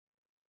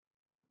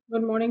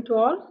Good morning to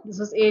all.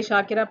 This is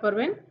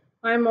A.SAKIRA.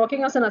 I am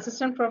working as an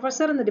assistant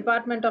professor in the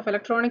Department of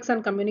Electronics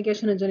and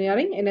Communication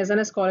Engineering in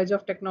SNS College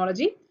of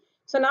Technology.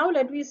 So now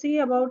let me see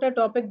about a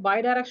topic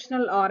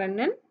bidirectional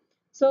RNN.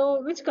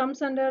 So which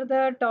comes under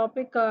the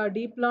topic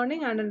deep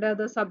learning and under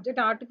the subject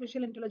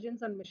artificial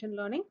intelligence and machine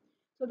learning.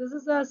 So this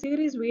is a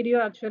series video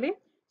actually.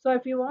 So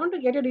if you want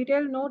to get a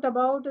detailed note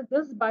about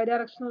this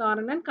bidirectional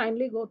RNN,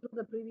 kindly go through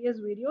the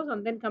previous videos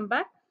and then come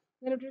back.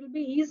 Then it will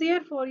be easier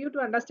for you to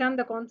understand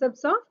the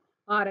concepts of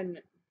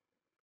RNN.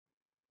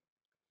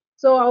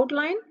 So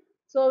outline.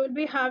 So we'll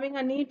be having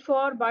a need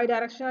for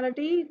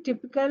bidirectionality,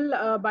 typical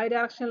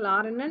bidirectional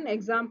RNN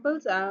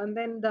examples, and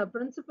then the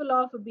principle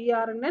of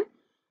bi-RNN,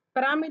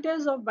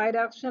 parameters of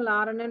bidirectional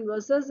RNN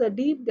versus a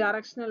deep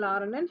directional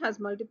RNN has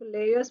multiple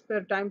layers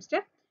per time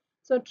step.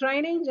 So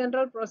training,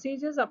 general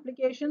procedures,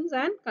 applications,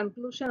 and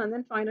conclusion, and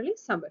then finally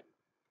summary.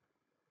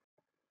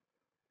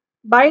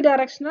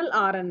 Bidirectional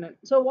RNN.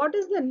 So what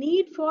is the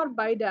need for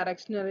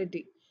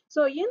bidirectionality?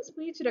 So in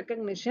speech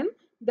recognition,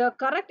 the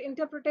correct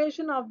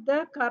interpretation of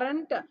the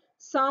current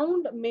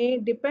sound may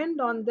depend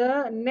on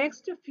the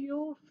next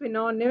few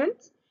phenomena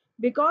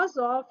because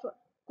of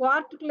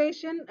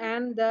co-articulation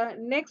and the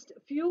next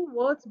few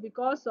words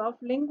because of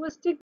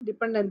linguistic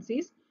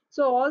dependencies.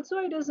 So also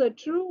it is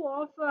true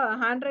of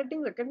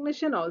handwriting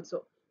recognition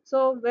also.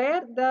 So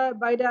where the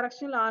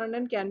bidirectional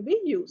RNN can be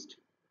used.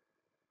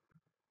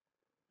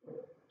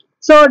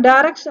 So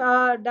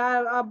bidirectional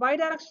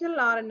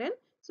RNN.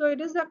 So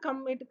it is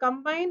it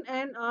combine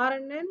an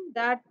RNN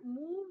that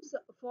moves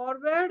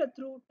forward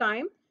through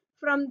time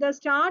from the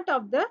start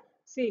of the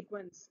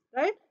sequence,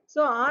 right?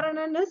 So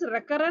RNN is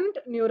recurrent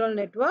neural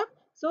network.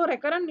 So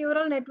recurrent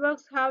neural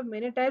networks have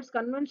many types: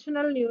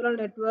 conventional neural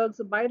networks,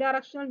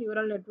 bidirectional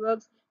neural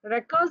networks,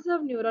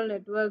 recursive neural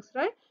networks,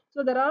 right?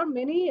 So there are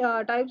many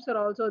types are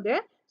also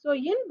there. So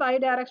in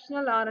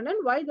bidirectional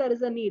RNN, why there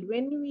is a need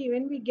when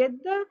we get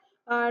the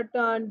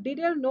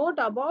detailed note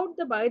about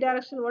the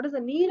bidirectional, what is the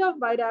need of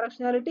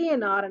bidirectionality in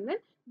RNN,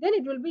 then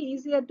it will be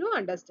easier to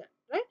understand,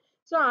 right?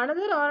 So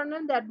another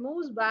RNN that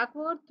moves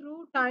backward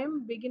through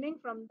time beginning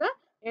from the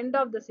end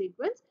of the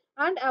sequence,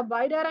 and a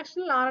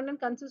bidirectional RNN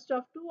consists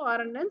of two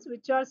RNNs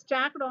which are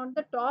stacked on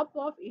the top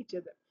of each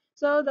other.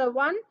 So the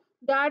one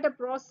that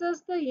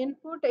process the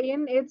input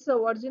in its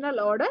original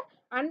order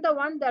and the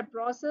one that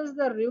process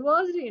the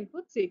reversed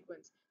input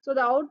sequence. So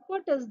the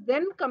output is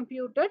then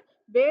computed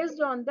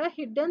based on the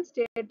hidden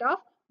state of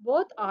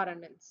both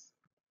RNNs.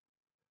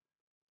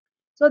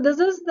 So this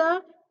is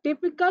the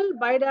typical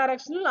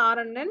bidirectional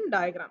RNN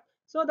diagram.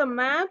 So the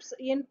maps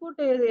input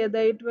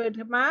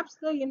it maps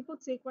the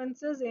input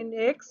sequences in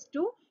X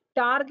to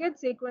target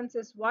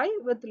sequences Y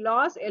with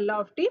loss L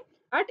of t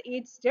at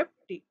each step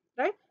t,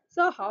 right?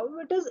 So how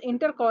it is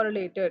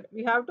intercorrelated?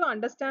 We have to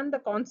understand the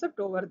concept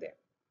over there.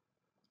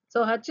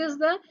 So H is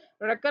the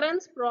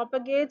recurrence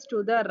propagates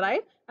to the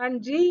right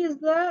and G is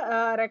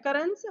the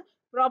recurrence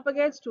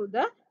propagates to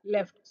the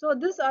left. So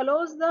this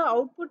allows the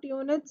output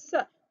units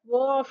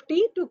O of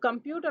t to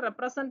compute a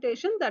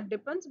representation that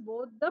depends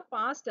both the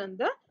past and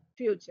the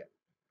future.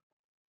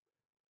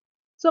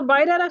 So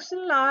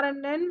bidirectional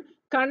RNN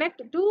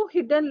connect two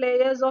hidden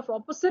layers of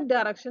opposite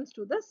directions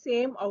to the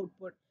same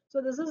output.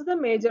 So this is the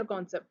major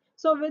concept.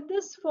 So with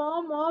this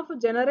form of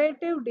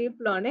generative deep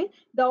learning,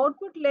 the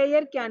output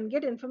layer can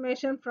get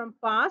information from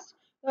past,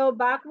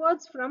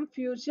 backwards from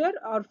future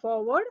or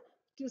forward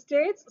to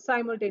states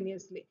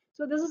simultaneously.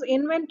 So this is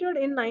invented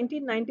in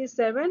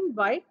 1997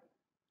 by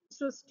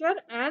Schuster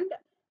and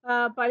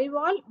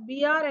Paliwal.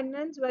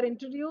 bi-RNNs were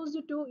introduced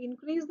to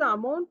increase the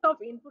amount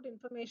of input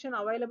information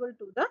available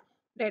to the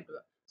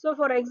network. So,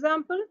 for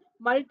example,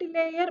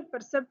 multi-layer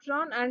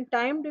perceptron and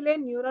time delay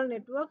neural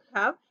network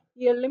have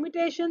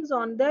limitations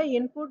on the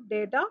input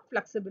data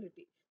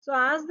flexibility. So,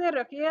 as they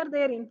require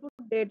their input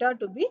data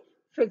to be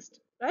fixed,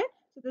 right?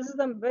 So, this is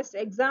the best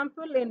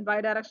example in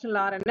bidirectional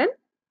RNN.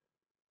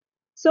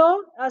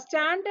 So,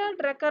 standard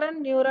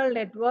recurrent neural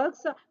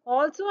networks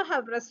also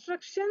have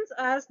restrictions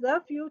as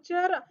the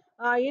future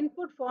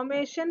input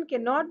formation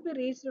cannot be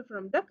reached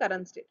from the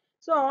current state.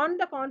 So, on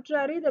the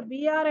contrary, the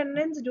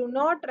bi-RNNs do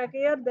not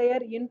require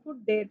their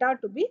input data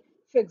to be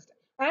fixed,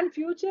 and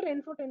future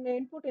input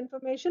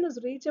information is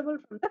reachable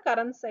from the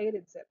current side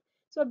itself.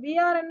 So,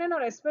 bi-RNN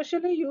are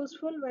especially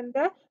useful when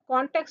the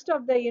context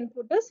of the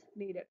input is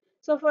needed.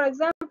 So, for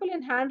example,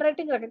 in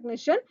handwriting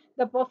recognition,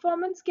 the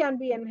performance can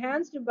be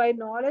enhanced by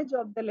knowledge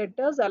of the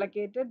letters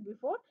allocated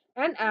before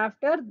and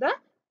after the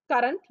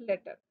current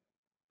letter.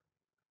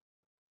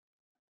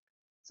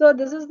 So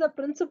this is the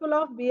principle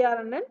of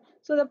bi-RNN.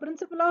 So the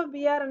principle of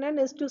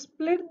bi-RNN is to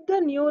split the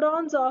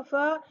neurons of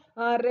a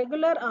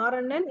regular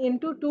RNN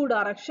into two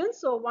directions.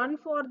 So one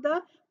for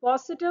the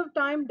positive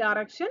time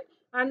direction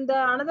and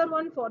the another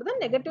one for the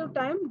negative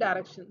time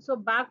direction. So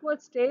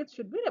backward states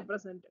should be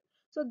represented.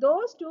 So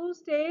those two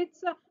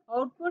states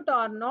output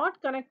are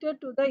not connected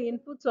to the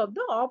inputs of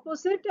the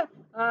opposite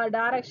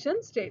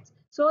direction states.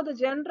 So the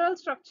general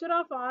structure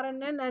of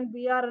RNN and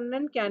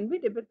bi-RNN can be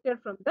depicted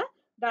from the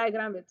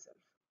diagram itself.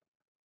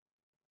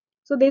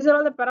 So these are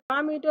all the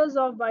parameters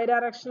of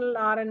bidirectional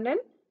RNN.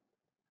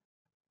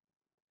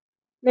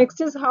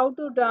 Next is how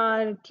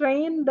to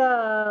train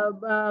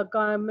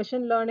the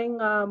machine learning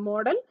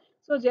model.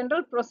 So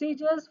general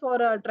procedures for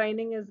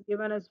training is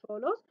given as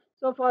follows.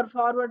 So for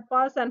forward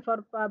pass and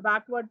for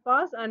backward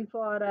pass, and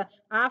for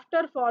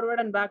after forward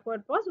and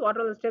backward pass, what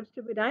are the steps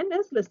to be done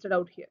is listed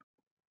out here.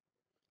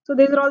 So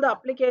these are all the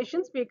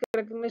applications: speaker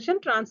recognition,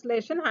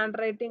 translation,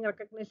 handwriting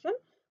recognition,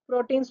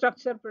 protein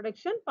structure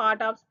prediction,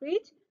 part of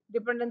speech,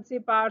 dependency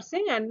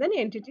parsing, and then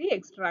entity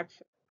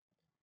extraction.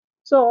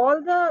 So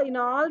all the in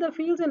all the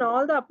fields, in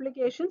all the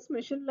applications,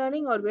 machine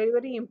learning are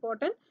very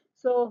important.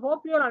 So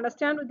hope you all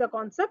understand with the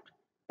concept.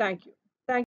 Thank you. Thank you.